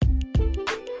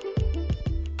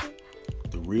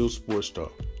Real Sports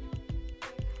Talk,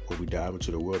 where we dive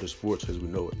into the world of sports as we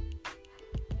know it.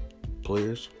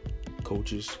 Players,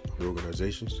 coaches, and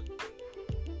organizations,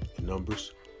 the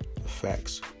numbers, the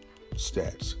facts, the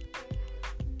stats,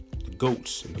 the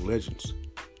GOATs and the legends,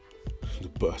 the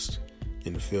busts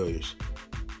and the failures.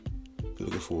 If you're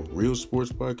looking for a real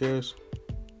sports podcast,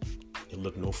 then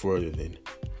look no further than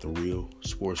the Real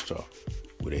Sports Talk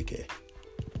with AK.